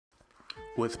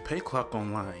With PayClock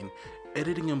Online,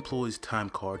 editing employees' time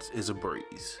cards is a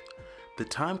breeze. The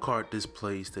time card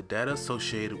displays the data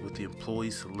associated with the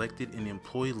employees selected in the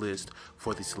employee list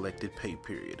for the selected pay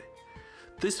period.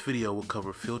 This video will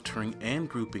cover filtering and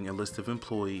grouping a list of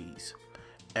employees,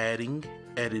 adding,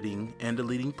 editing, and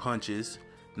deleting punches,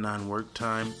 non-work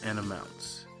time, and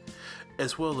amounts,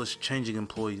 as well as changing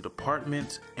employee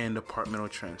departments and departmental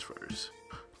transfers.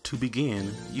 To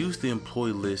begin, use the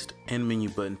employee list and menu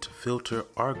button to filter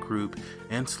or group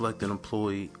and select an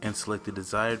employee and select the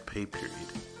desired pay period.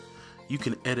 You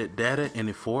can edit data in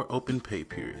the 4 open pay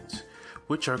periods,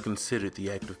 which are considered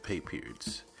the active pay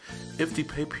periods. If the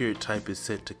pay period type is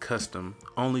set to custom,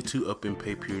 only 2 open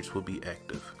pay periods will be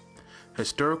active.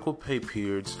 Historical pay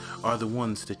periods are the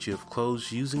ones that you have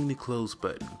closed using the close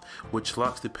button, which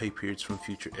locks the pay periods from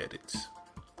future edits.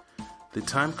 The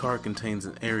time card contains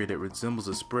an area that resembles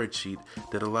a spreadsheet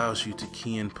that allows you to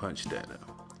key in punch data.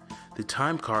 The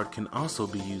time card can also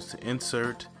be used to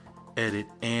insert, edit,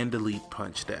 and delete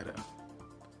punch data.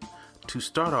 To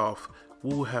start off,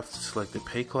 we will have to select the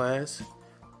pay class,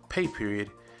 pay period,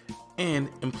 and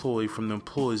employee from the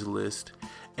employees list,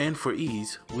 and for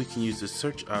ease, we can use the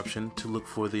search option to look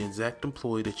for the exact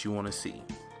employee that you want to see.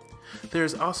 There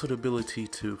is also the ability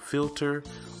to filter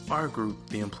or group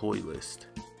the employee list.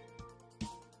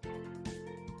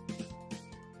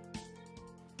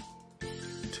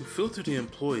 To filter the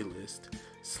employee list,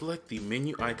 select the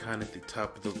menu icon at the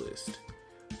top of the list.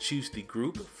 Choose the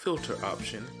Group Filter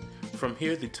option. From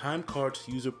here, the time card's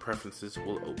user preferences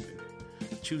will open.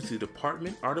 Choose the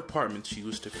department or departments you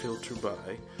wish to filter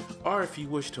by, or if you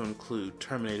wish to include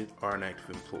terminated or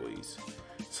inactive employees.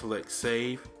 Select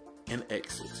Save and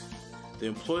Exit. The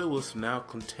employee list will now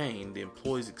contain the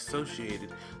employees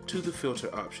associated to the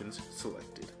filter options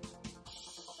selected.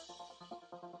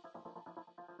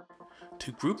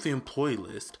 To group the employee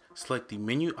list, select the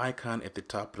menu icon at the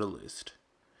top of the list.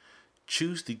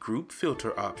 Choose the Group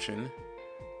Filter option.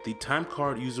 The time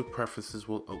card user preferences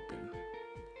will open.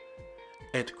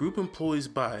 At Group Employees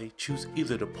By, choose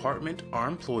either department or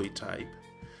employee type.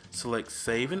 Select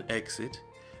Save and Exit.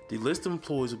 The list of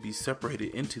employees will be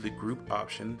separated into the group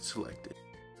option selected.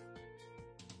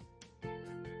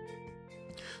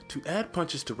 To add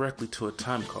punches directly to a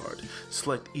time card,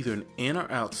 select either an in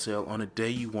or out cell on a day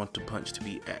you want the punch to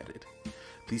be added.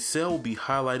 The cell will be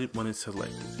highlighted when it's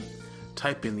selected.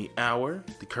 Type in the hour,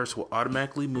 the cursor will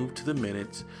automatically move to the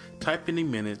minutes. Type in the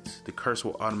minutes, the cursor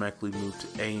will automatically move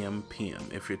to AM, PM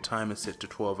if your time is set to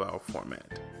 12-hour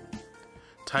format.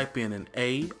 Type in an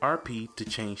A or P to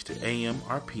change to AM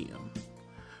or PM.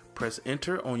 Press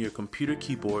enter on your computer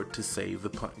keyboard to save the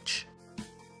punch.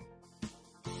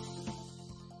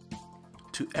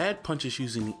 To add punches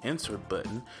using the Insert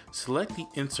button, select the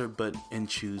Insert button and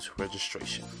choose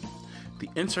Registration. The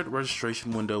Insert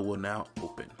Registration window will now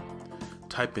open.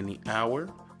 Type in the hour,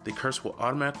 the cursor will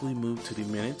automatically move to the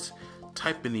minutes.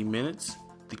 Type in the minutes,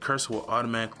 the cursor will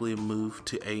automatically move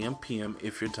to AM/PM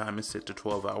if your time is set to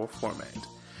 12-hour format.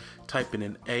 Type in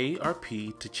an A or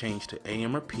P to change to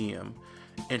AM or PM.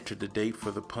 Enter the date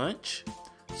for the punch.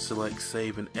 Select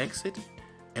Save and Exit,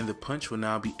 and the punch will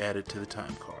now be added to the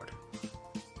time card.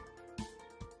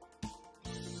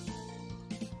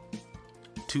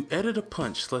 To edit a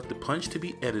punch, select the punch to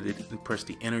be edited and press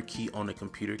the Enter key on the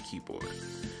computer keyboard.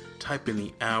 Type in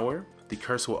the hour, the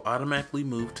cursor will automatically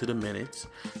move to the minutes.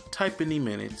 Type in the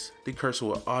minutes, the cursor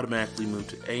will automatically move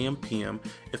to AM/PM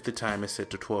if the time is set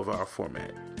to 12-hour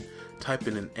format. Type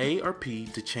in an A or P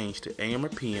to change to AM or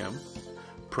PM.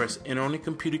 Press Enter on the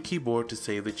computer keyboard to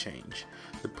save the change.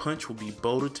 The punch will be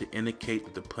bolded to indicate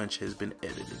that the punch has been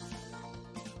edited.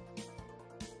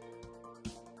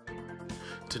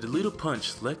 To delete a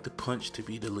punch, select the punch to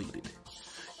be deleted.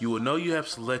 You will know you have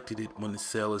selected it when the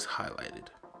cell is highlighted.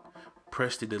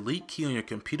 Press the Delete key on your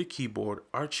computer keyboard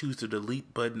or choose the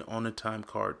Delete button on the time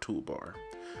card toolbar.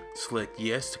 Select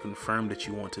Yes to confirm that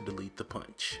you want to delete the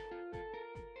punch.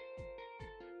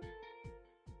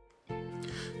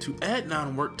 To add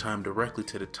non-work time directly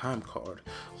to the time card,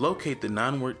 locate the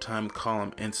non-work time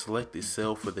column and select the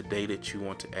cell for the day that you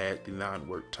want to add the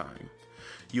non-work time.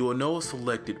 You will know it's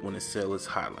selected when the cell is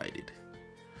highlighted.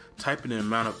 Type in the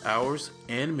amount of hours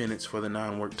and minutes for the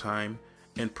non-work time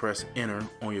and press Enter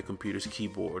on your computer's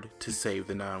keyboard to save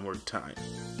the non-work time.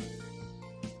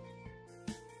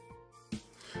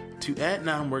 To add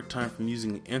non-work time from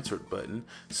using the Insert button,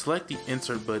 select the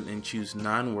Insert button and choose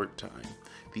Non-Work Time.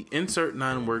 The Insert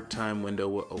Non-Work Time window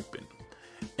will open.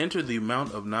 Enter the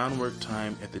amount of non-work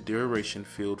time at the duration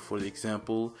field for the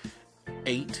example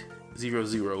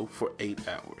 800 for 8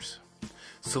 hours.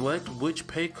 Select which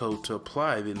pay code to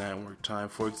apply the non-work time,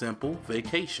 for example,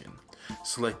 vacation.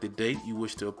 Select the date you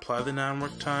wish to apply the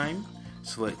non-work time.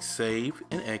 Select Save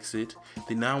and Exit.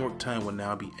 The non-work time will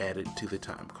now be added to the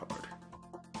time card.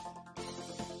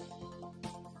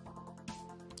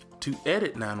 To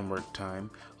edit non-work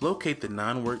time, locate the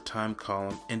non-work time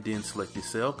column and then select the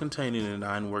cell containing the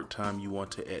non-work time you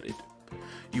want to edit.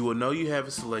 You will know you have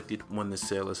it selected when the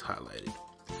cell is highlighted.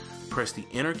 Press the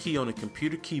Enter key on the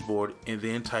computer keyboard and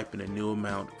then type in a new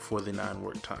amount for the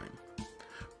non-work time.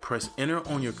 Press Enter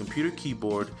on your computer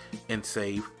keyboard and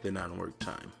save the non-work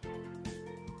time.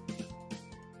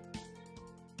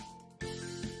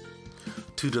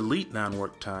 To delete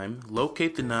non-work time,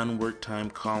 locate the non-work time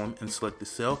column and select the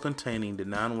cell containing the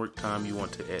non-work time you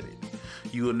want to edit.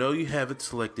 You will know you have it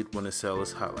selected when the cell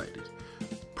is highlighted.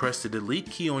 Press the Delete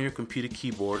key on your computer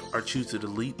keyboard or choose the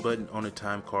Delete button on the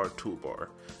time card toolbar.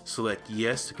 Select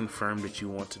Yes to confirm that you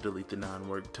want to delete the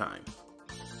non-work time.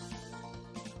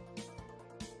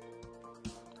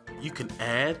 You can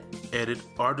add, edit,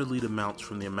 or delete amounts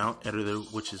from the amount editor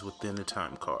which is within the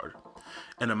time card.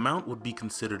 An amount would be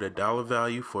considered a dollar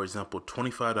value, for example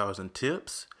 $25 in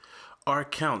tips, or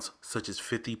accounts such as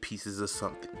 50 pieces of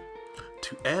something.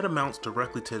 To add amounts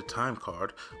directly to the time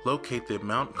card, locate the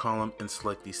amount column and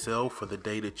select the cell for the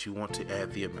day that you want to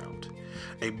add the amount.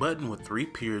 A button with 3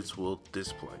 periods will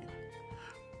display.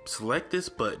 Select this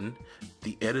button,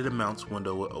 the Edit Amounts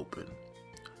window will open.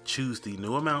 Choose the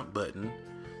New Amount button,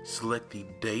 select the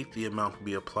date the amount will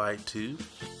be applied to,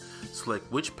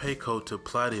 select which pay code to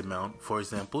apply the amount, for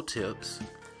example tips,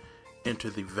 enter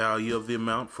the value of the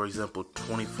amount, for example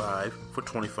 25 for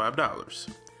 $25.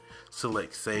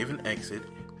 Select Save and Exit,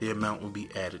 the amount will be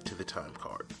added to the time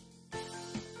card.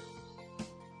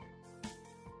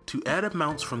 To add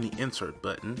amounts from the Insert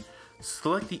button,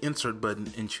 select the Insert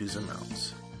button and choose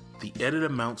Amounts. The Edit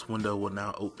Amounts window will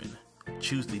now open.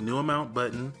 Choose the New Amount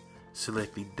button,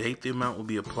 select the date the amount will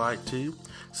be applied to,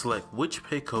 select which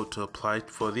pay code to apply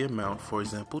for the amount, for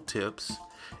example tips,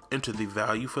 enter the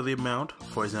value for the amount,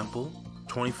 for example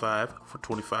 25 for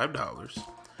 $25,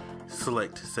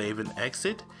 select Save and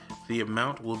Exit, the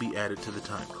amount will be added to the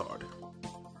time card.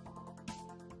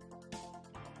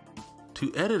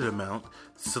 To edit amount,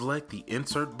 select the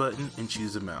Insert button and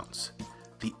choose Amounts.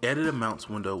 The Edit Amounts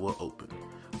window will open.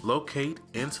 Locate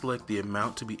and select the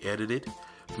amount to be edited.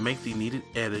 Make the needed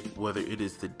edit, whether it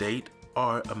is the date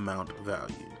or amount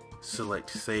value. Select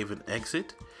Save and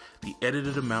Exit. The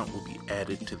edited amount will be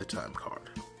added to the time card.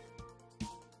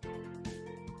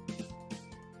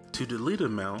 To delete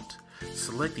amount,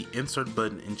 select the Insert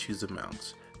button and choose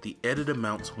Amounts. The Edit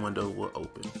Amounts window will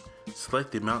open.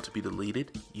 Select the amount to be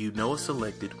deleted. You know it's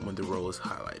selected when the row is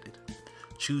highlighted.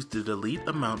 Choose the Delete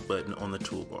Amount button on the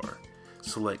toolbar.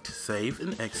 Select Save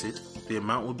and Exit. The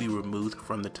amount will be removed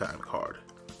from the time card.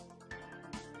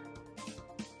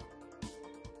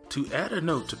 To add a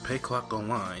note to PayClock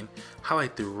Online,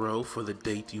 highlight the row for the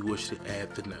date you wish to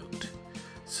add the note.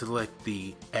 Select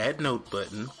the Add Note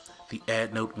button. The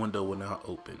Add Note window will now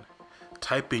open.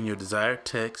 Type in your desired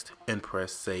text and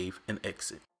press Save and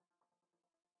Exit.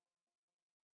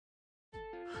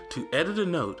 To edit a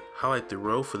note, highlight the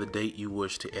row for the date you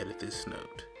wish to edit this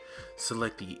note.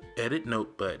 Select the Edit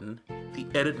Note button. The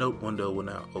Edit Note window will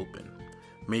now open.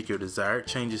 Make your desired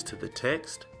changes to the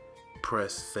text.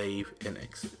 Press Save and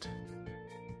Exit.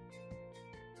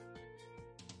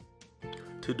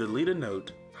 To delete a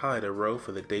note, highlight a row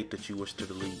for the date that you wish to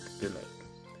delete the note.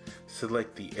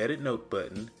 Select the Edit Note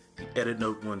button. The Edit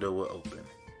Note window will open.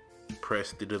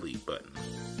 Press the Delete button.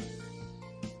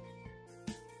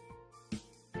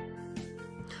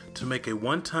 To make a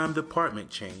one-time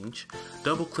department change,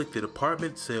 double-click the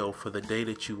department cell for the day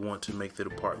that you want to make the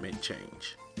department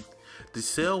change. The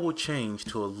cell will change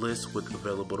to a list with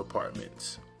available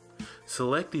departments.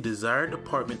 Select the desired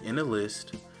department in the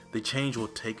list. The change will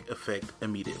take effect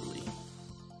immediately.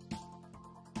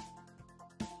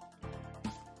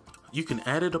 You can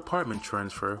add a department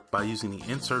transfer by using the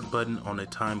Insert button on the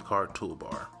time card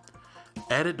toolbar.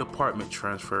 Added department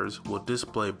transfers will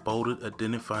display bolded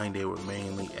identifying they were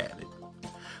manually added.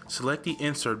 Select the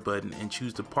Insert button and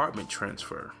choose Department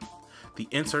Transfer. The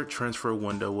Insert Transfer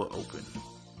window will open.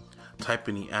 Type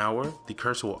in the hour, the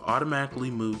cursor will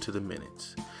automatically move to the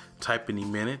minutes. Type in the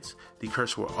minutes, the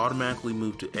cursor will automatically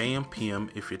move to AM PM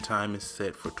if your time is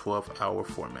set for 12-hour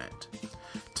format.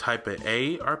 Type an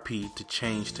A or P to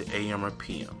change to AM or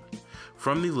PM.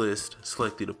 From the list,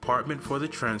 select the department for the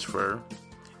transfer,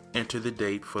 enter the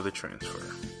date for the transfer.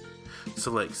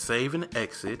 Select Save and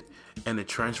Exit, and the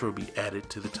transfer will be added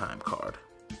to the time card.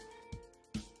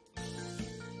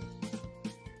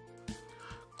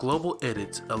 Global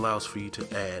Edits allows for you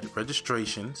to add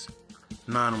registrations,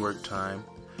 non-work time,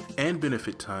 and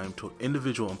benefit time to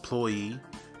individual employee,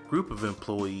 group of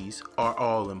employees, or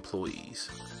all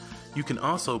employees. You can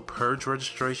also purge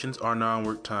registrations or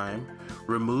non-work time,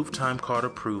 remove time card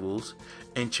approvals,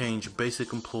 and change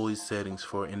basic employee settings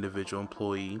for individual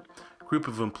employee, group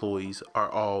of employees, or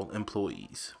all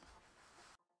employees.